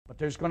But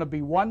there's going to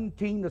be one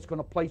team that's going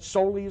to play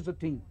solely as a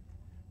team.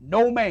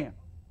 No man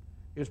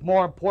is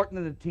more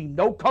important than the team.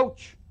 No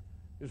coach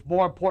is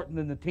more important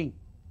than the team.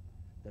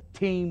 The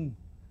team,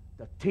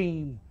 the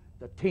team,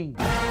 the team.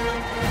 Looks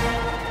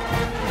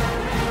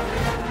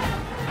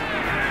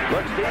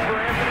deep for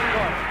Anthony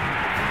Clark.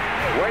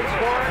 Waits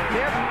for it.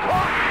 Hit.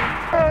 Caught.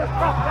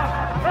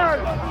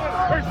 Hey,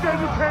 they said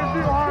you can't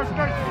beat Ohio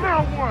State.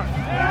 Now what?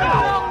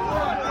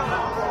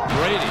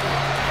 Brady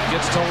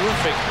gets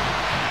terrific.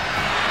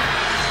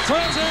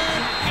 Throws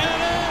it.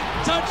 Get it.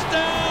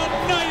 Touchdown.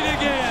 Knight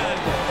again.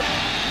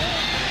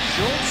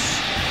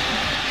 Schultz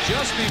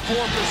just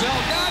before Brazil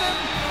got him.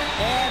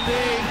 And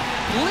a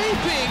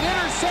leaping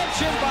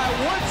interception by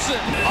Woodson.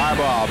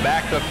 Harbaugh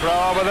back to throw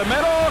over the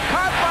middle.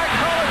 Caught by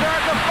Collier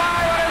at the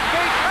 5 on his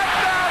feet.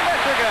 Touchdown,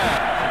 Michigan.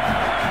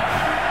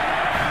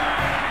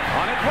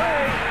 On its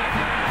way.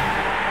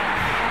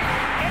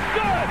 It's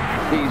good.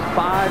 He's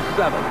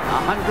 5'7",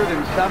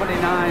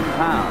 179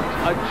 pounds,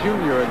 a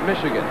junior at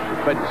Michigan.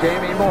 But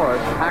Jamie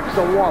Morris packs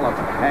a wallop,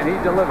 and he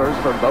delivers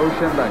for Bo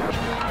Schembechler.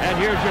 And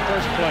here's your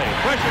first play.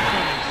 Pressure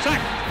coming. Sack.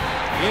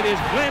 It is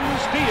Glenn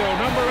Steele,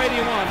 number 81,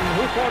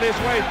 who fought his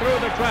way through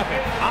the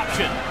traffic.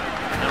 Option.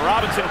 And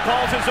Robinson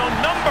calls his own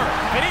number,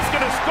 and he's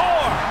going to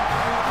score.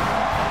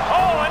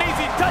 Oh, an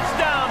easy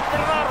touchdown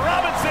for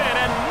Robinson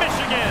and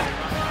Michigan.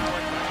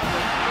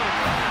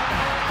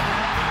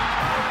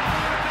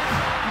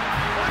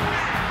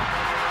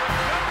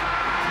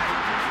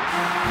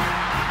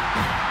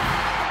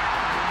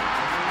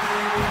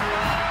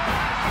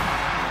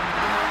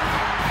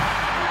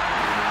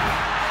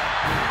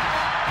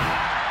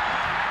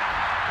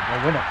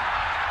 Win it.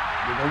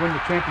 We're going to win the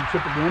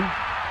championship again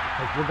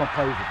because we're going to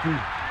play as a team.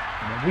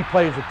 And when we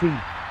play as a team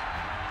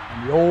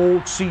and the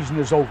old season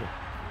is over,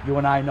 you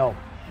and I know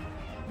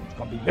it's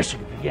going to be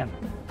Michigan again.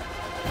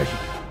 Michigan.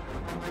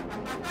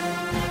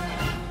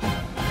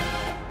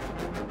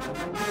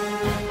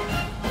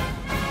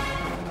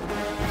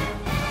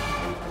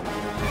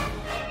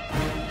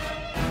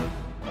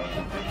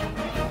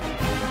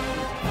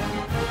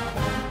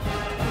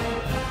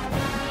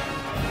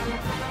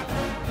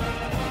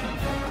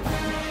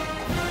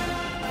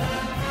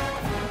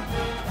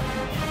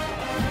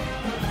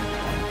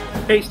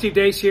 Hey, Steve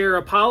Deace here.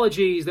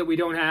 Apologies that we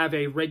don't have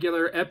a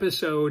regular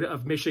episode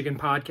of Michigan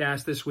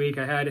Podcast this week.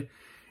 I had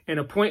an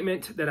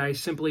appointment that I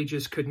simply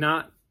just could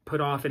not put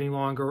off any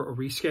longer or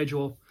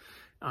reschedule.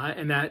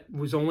 And that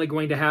was only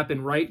going to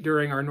happen right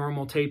during our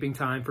normal taping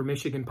time for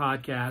Michigan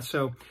Podcast.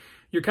 So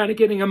you're kind of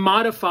getting a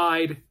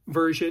modified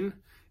version,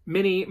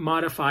 mini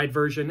modified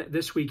version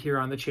this week here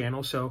on the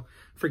channel. So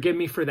forgive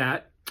me for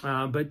that.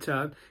 But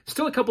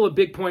still a couple of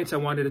big points I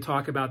wanted to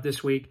talk about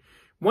this week.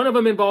 One of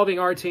them involving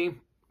our team.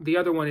 The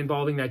other one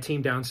involving that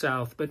team down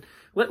south. But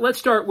let's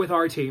start with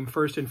our team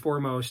first and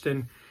foremost.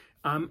 And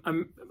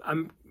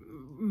I'm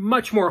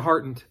much more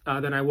heartened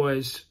than I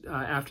was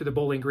after the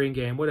Bowling Green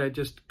game. What a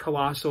just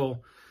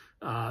colossal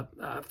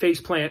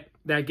faceplant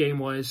that game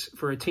was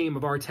for a team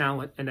of our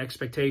talent and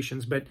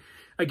expectations. But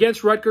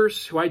against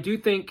Rutgers, who I do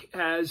think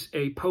has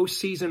a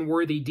postseason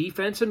worthy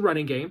defense and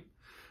running game,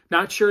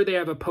 not sure they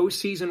have a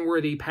postseason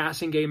worthy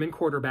passing game and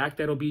quarterback.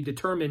 That'll be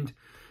determined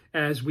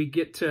as we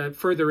get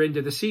further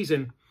into the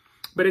season.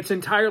 But it's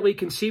entirely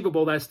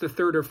conceivable that's the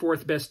third or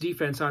fourth best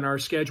defense on our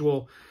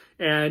schedule.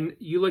 And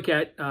you look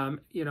at,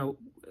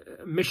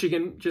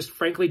 Michigan just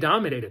frankly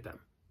dominated them.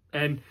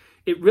 And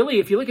it really,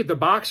 if you look at the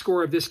box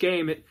score of this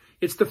game,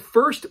 it's the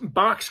first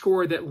box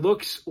score that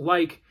looks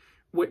like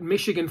what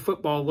Michigan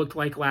football looked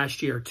like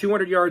last year.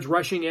 200 yards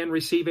rushing and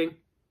receiving.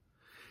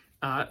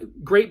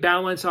 Great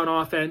balance on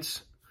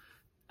offense.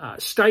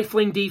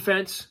 Stifling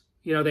defense.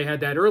 You know, they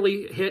had that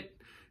early hit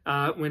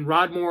when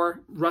Rodmore,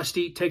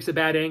 Rusty, takes a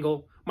bad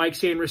angle. Mike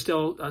Sanders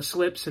still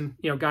slips and,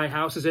 Guy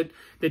houses it.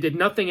 They did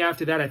nothing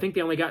after that. I think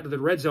they only got to the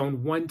red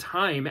zone one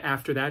time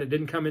after that. It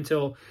didn't come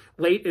until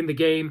late in the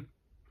game.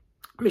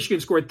 Michigan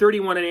scored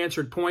 31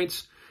 unanswered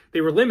points.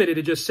 They were limited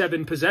to just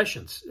 7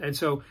 possessions. And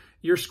so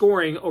you're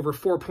scoring over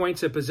 4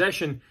 points a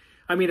possession.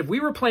 I mean, if we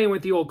were playing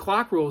with the old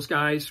clock rules,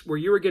 guys, where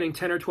you were getting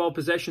 10 or 12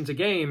 possessions a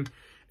game,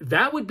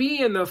 that would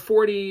be in the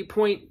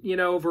 40-point,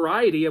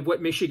 variety of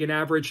what Michigan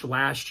averaged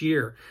last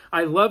year.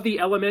 I love the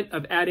element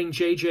of adding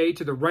JJ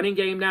to the running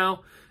game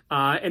now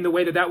and the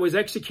way that was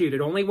executed.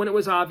 Only when it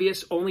was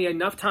obvious, only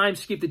enough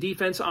times to keep the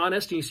defense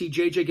honest. And you see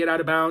JJ get out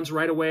of bounds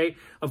right away,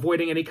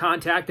 avoiding any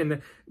contact.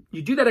 And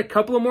you do that a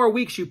couple of more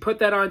weeks, you put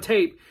that on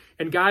tape.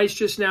 And guys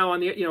just now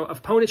on the,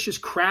 opponents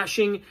just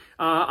crashing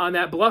on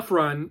that bluff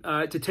run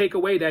to take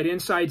away that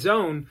inside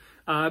zone.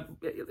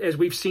 As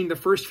we've seen the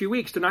first few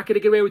weeks, they're not going to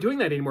get away with doing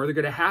that anymore. They're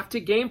going to have to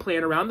game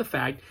plan around the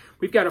fact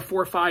we've got a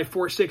 4-5,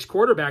 4-6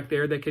 quarterback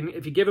there that can,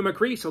 if you give him a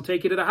crease, he'll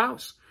take you to the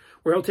house.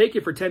 Or he'll take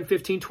you for 10,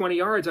 15, 20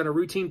 yards on a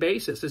routine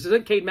basis. This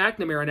isn't Cade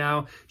McNamara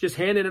now just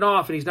handing it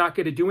off and he's not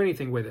going to do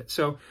anything with it.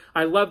 So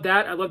I love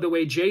that. I love the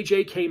way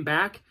JJ came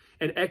back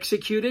and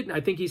executed. I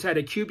think he's had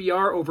a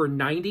QBR over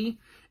 90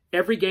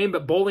 every game,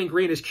 but Bowling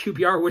Green, his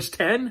QBR was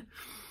 10.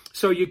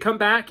 So you come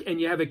back and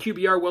you have a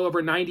QBR well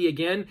over 90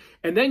 again.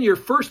 And then your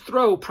first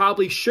throw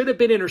probably should have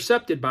been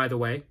intercepted, by the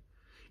way.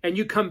 and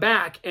you come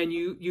back and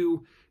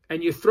you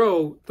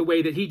throw the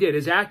way that he did,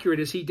 as accurate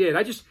as he did.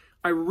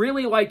 I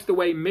really liked the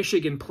way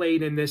Michigan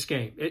played in this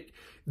game.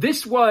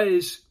 This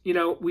was,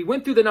 we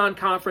went through the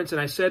non-conference,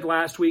 and I said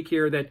last week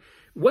here that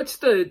what's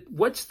the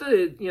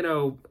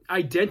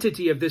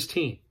identity of this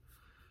team?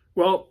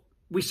 Well,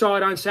 we saw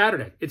it on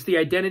Saturday. It's the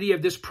identity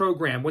of this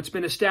program, what's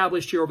been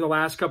established here over the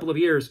last couple of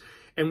years,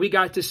 and we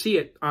got to see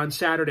it on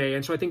Saturday.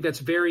 And so I think that's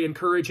very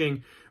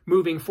encouraging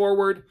moving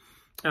forward.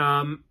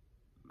 I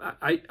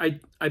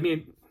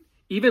mean,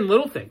 even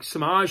little things,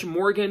 Samaj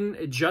Morgan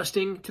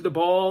adjusting to the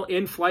ball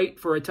in flight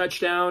for a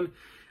touchdown,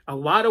 a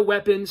lot of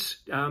weapons.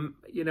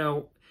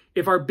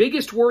 If our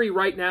biggest worry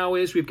right now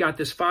is we've got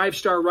this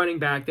 5-star running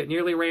back that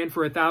nearly ran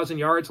for 1,000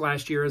 yards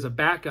last year as a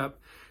backup,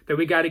 that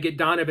we got to get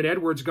Donovan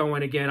Edwards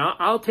going again,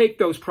 I'll take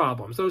those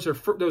problems. Those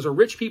are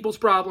rich people's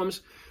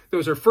problems.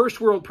 Those are first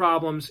world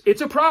problems.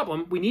 It's a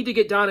problem. We need to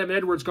get Donovan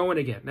Edwards going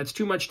again. That's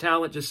too much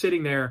talent just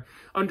sitting there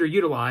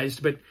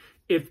underutilized. But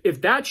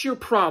if that's your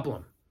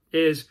problem,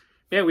 is,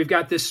 man, we've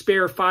got this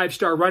spare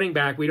 5-star running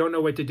back we don't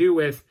know what to do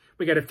with,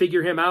 we got to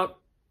figure him out,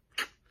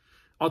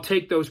 I'll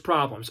take those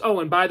problems. Oh,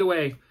 and by the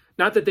way,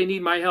 not that they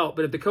need my help,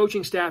 but if the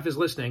coaching staff is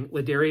listening,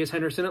 Ladarius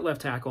Henderson at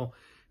left tackle,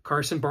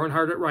 Carson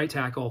Barnhart at right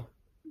tackle,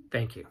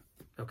 thank you.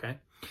 Okay.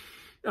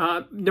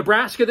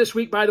 Nebraska this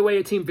week, by the way,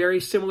 a team very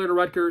similar to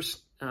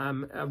Rutgers.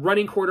 A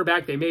running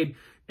quarterback. They made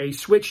a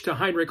switch to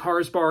Heinrich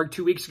Harsbarg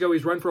 2 weeks ago.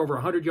 He's run for over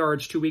 100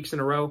 yards 2 weeks in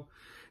a row.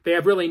 They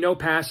have really no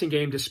passing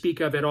game to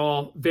speak of at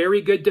all.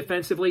 Very good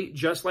defensively,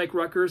 just like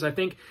Rutgers. I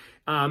think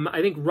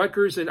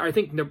Rutgers and I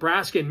think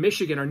Nebraska and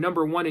Michigan are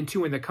number 1 and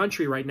 2 in the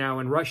country right now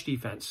in rush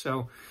defense.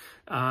 So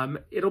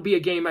it'll be a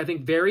game, I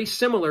think, very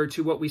similar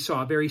to what we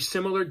saw. Very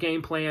similar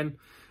game plan.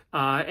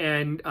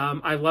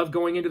 I love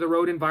going into the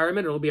road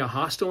environment. It'll be a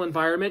hostile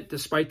environment,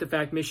 despite the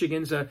fact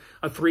Michigan's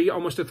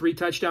almost a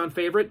 3-touchdown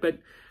favorite. But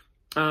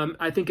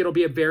I think it'll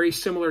be a very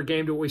similar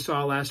game to what we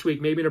saw last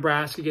week. Maybe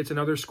Nebraska gets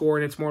another score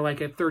and it's more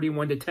like a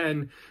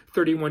 31-10,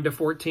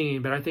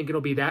 31-14. But I think it'll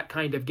be that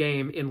kind of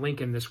game in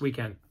Lincoln this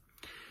weekend.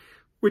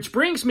 Which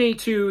brings me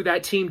to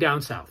that team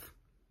down south.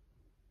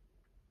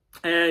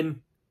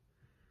 And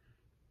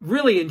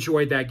really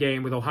enjoyed that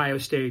game with Ohio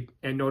State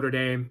and Notre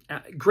Dame.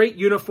 Great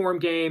uniform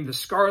game, the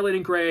scarlet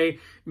and gray.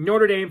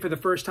 Notre Dame for the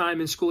first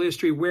time in school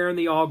history wearing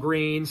the all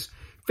greens.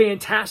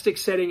 Fantastic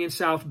setting in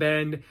South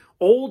Bend.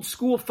 Old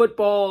school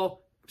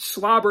football,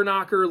 slobber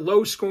knocker,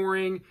 low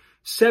scoring.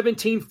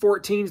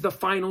 17-14 is the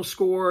final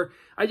score.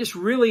 I just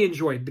really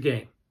enjoyed the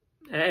game.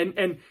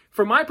 And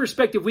from my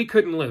perspective, we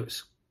couldn't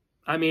lose.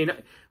 I mean,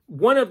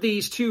 one of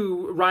these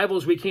two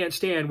rivals we can't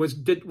stand was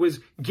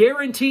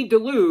guaranteed to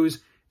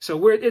lose.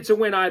 So it's a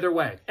win either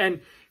way. And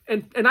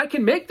I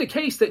can make the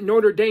case that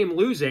Notre Dame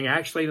losing,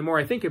 actually, the more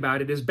I think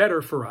about it, is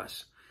better for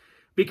us.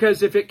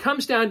 Because if it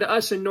comes down to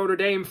us and Notre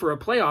Dame for a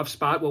playoff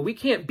spot, well, we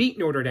can't beat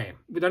Notre Dame.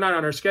 They're not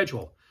on our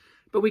schedule.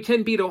 But we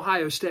can beat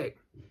Ohio State.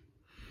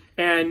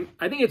 And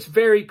I think it's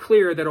very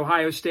clear that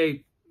Ohio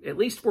State, at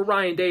least where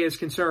Ryan Day is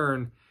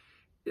concerned,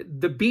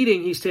 the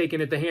beating he's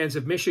taken at the hands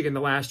of Michigan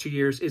the last 2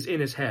 years is in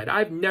his head.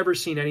 I've never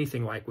seen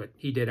anything like what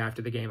he did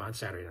after the game on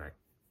Saturday night.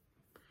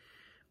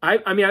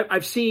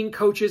 I've seen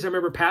coaches. I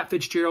remember Pat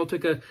Fitzgerald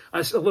took a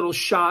little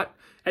shot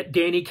at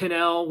Danny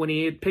Cannell when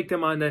he had picked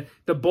him on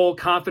the bowl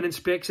confidence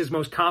picks. His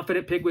most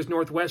confident pick was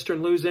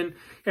Northwestern losing.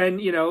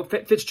 And,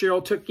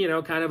 Fitzgerald took,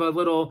 kind of a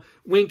little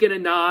wink and a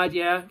nod.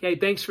 Yeah. Hey,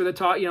 thanks for the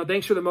talk.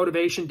 Thanks for the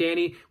motivation,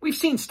 Danny. We've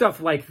seen stuff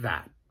like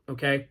that.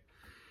 Okay.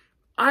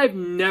 I've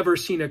never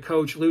seen a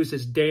coach lose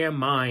his damn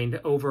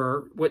mind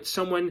over what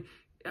someone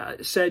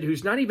said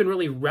who's not even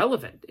really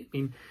relevant. I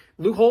mean,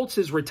 Lou Holtz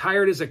is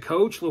retired as a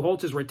coach. Lou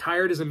Holtz is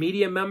retired as a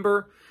media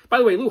member. By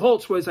the way, Lou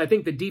Holtz was, I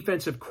think, the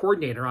defensive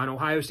coordinator on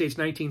Ohio State's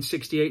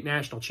 1968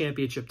 national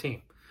championship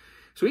team.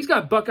 So he's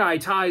got Buckeye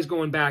ties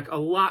going back a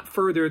lot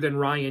further than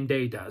Ryan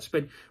Day does.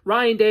 But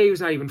Ryan Day, who's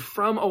not even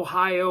from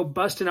Ohio,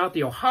 busting out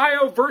the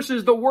Ohio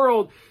versus the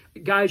world.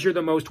 Guys, you're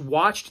the most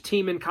watched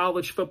team in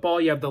college football.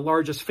 You have the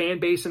largest fan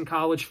base in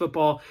college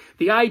football.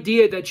 The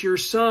idea that you're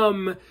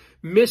some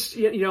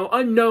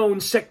unknown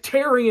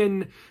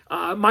sectarian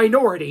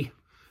minority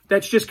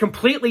that's just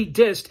completely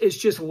dissed is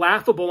just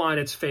laughable on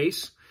its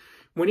face.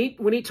 When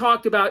he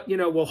talked about,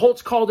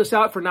 Holtz called us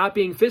out for not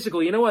being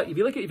physical. You know what?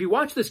 If you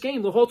watch this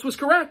game, Holtz was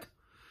correct.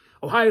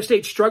 Ohio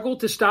State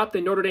struggled to stop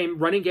the Notre Dame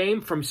running game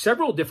from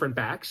several different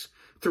backs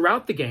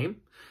throughout the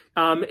game.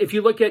 If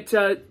you look at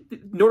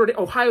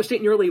Ohio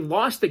State nearly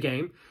lost the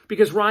game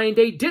because Ryan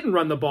Day didn't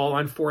run the ball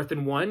on 4th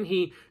and 1.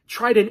 He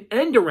tried an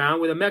end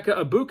around with Emeka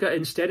Egbuka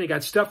instead and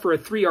got stuffed for a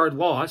 3-yard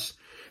loss.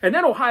 And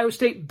then Ohio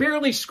State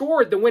barely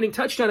scored the winning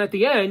touchdown at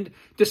the end,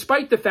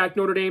 despite the fact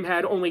Notre Dame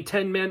had only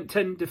 10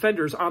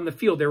 defenders on the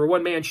field. They were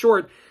one man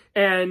short.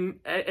 And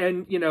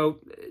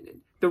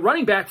the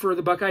running back for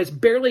the Buckeyes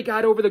barely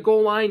got over the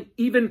goal line,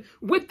 even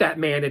with that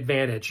man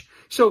advantage.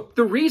 So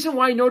the reason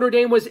why Notre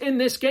Dame was in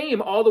this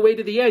game all the way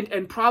to the end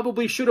and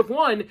probably should have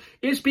won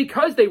is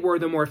because they were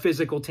the more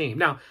physical team.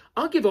 Now,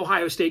 I'll give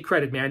Ohio State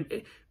credit, man.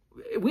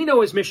 We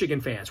know as Michigan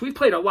fans, we've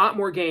played a lot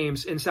more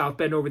games in South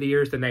Bend over the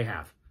years than they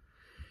have.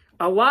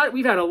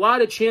 We've had a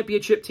lot of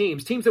championship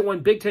teams that won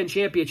Big Ten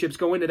championships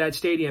go into that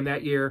stadium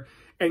that year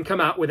and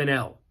come out with an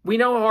L. We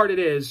know how hard it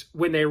is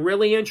when they're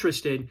really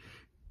interested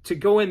to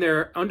go in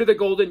there under the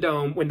Golden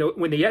Dome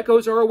when the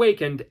echoes are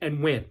awakened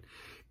and win.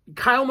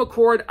 Kyle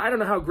McCord, I don't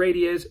know how great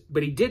he is,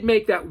 but he did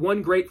make that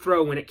one great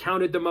throw when it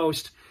counted the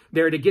most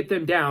there to get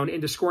them down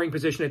into scoring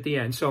position at the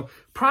end. So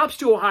props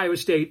to Ohio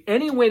State.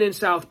 Any win in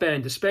South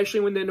Bend, especially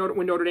when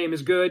Notre Dame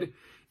is good,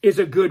 is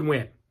a good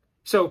win.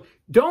 So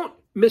don't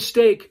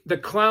mistake the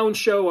clown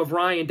show of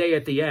Ryan Day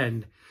at the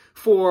end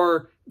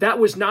for that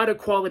was not a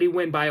quality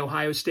win by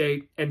Ohio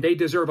State, and they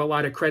deserve a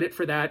lot of credit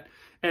for that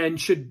and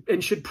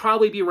should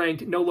probably be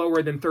ranked no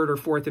lower than 3rd or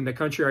 4th in the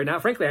country right now.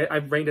 Frankly,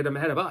 I've ranked them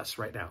ahead of us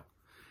right now.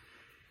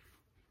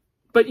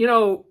 But,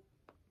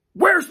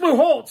 where's Lou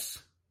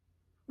Holtz?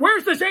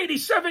 Where's this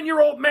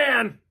 87-year-old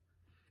man?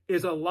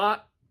 Is a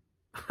lot.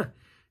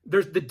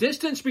 There's the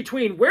distance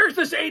between where's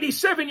this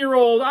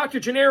 87-year-old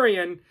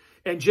octogenarian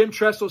and Jim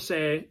Tressel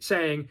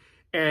saying,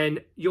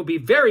 and you'll be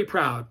very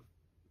proud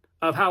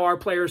of how our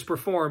players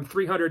perform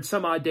 300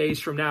 some odd days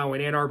from now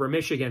in Ann Arbor,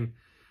 Michigan.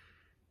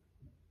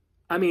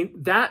 I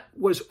mean, that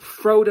was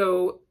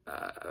Fredo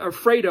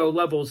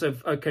levels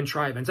of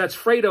contrivance. That's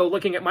Fredo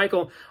looking at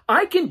Michael.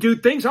 I can do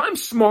things. I'm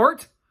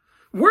smart.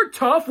 We're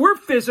tough. We're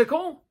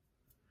physical.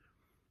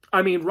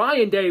 I mean,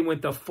 Ryan Day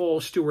went the full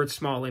Stuart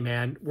Smalley,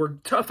 man. We're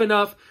tough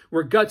enough.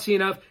 We're gutsy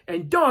enough.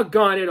 And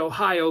doggone it,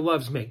 Ohio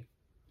loves me.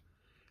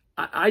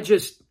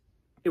 It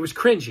was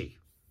cringy.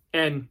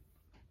 And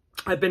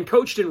I've been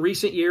coached in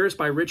recent years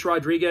by Rich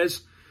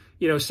Rodriguez,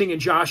 singing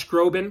Josh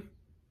Groban.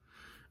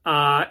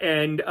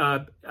 And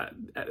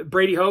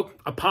Brady Hoke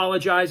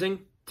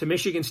apologizing to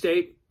Michigan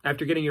State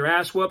after getting your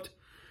ass whooped.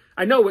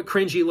 I know what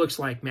cringy looks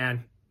like,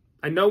 man.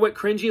 I know what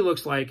cringy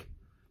looks like.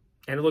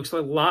 And it looks a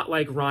lot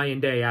like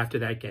Ryan Day after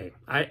that game.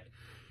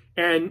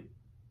 And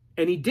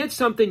he did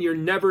something you're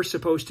never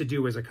supposed to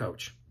do as a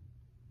coach.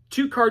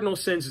 2 cardinal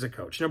sins as a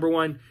coach. Number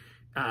one,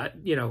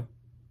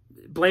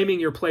 blaming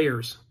your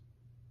players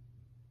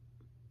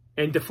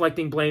and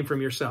deflecting blame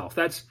from yourself.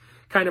 That's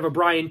kind of a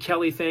Brian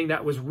Kelly thing.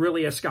 That was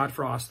really a Scott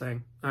Frost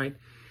thing, right?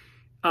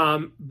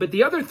 But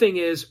the other thing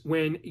is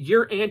when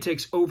your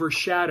antics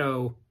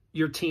overshadow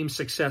your team's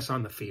success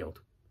on the field.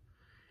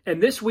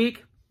 And this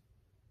week,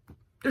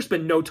 there's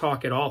been no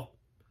talk at all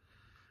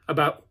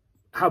about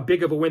how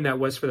big of a win that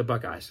was for the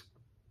Buckeyes.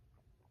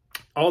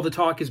 All the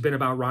talk has been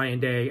about Ryan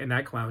Day and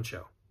that clown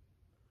show.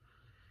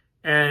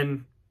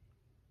 And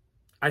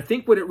I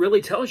think what it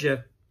really tells you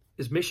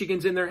is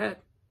Michigan's in their head.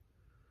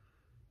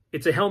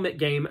 It's a helmet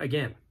game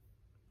again.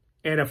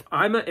 And if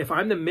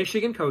I'm the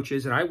Michigan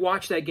coaches and I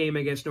watched that game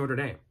against Notre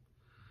Dame,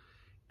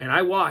 and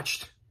I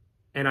watched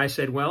and I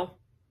said, well,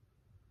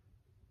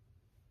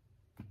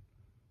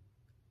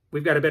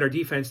 we've got a better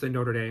defense than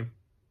Notre Dame.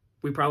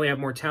 We probably have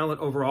more talent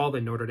overall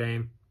than Notre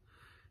Dame.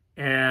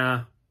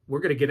 And we're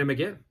going to get him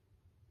again.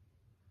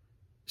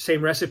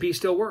 Same recipe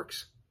still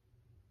works.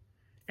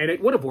 And it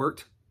would have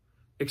worked,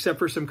 except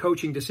for some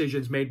coaching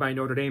decisions made by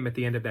Notre Dame at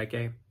the end of that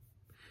game.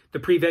 The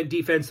prevent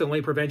defense that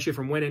only prevents you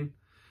from winning.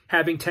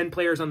 Having 10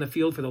 players on the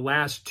field for the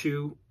last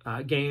 2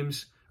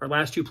 games, or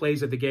last 2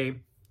 plays of the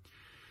game.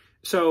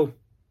 So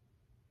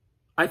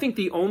I think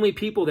the only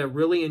people that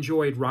really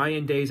enjoyed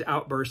Ryan Day's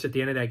outburst at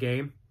the end of that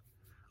game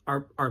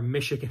are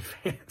Michigan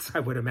fans, I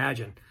would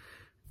imagine.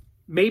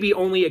 Maybe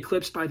only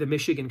eclipsed by the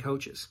Michigan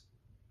coaches.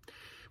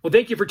 Well,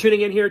 thank you for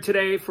tuning in here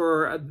today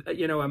for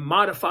a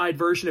modified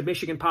version of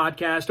Michigan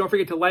Podcast. Don't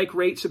forget to like,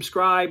 rate,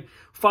 subscribe,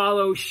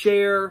 follow,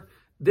 share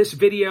this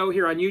video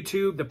here on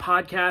YouTube, the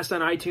podcast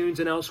on iTunes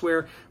and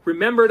elsewhere.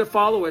 Remember to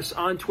follow us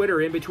on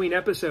Twitter in between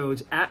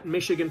episodes at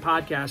Michigan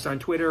Podcast on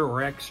Twitter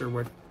or X or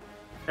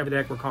whatever the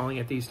heck we're calling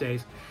it these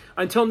days.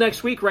 Until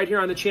next week, right here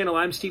on the channel,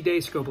 I'm Steve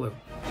Deace. Go Blue.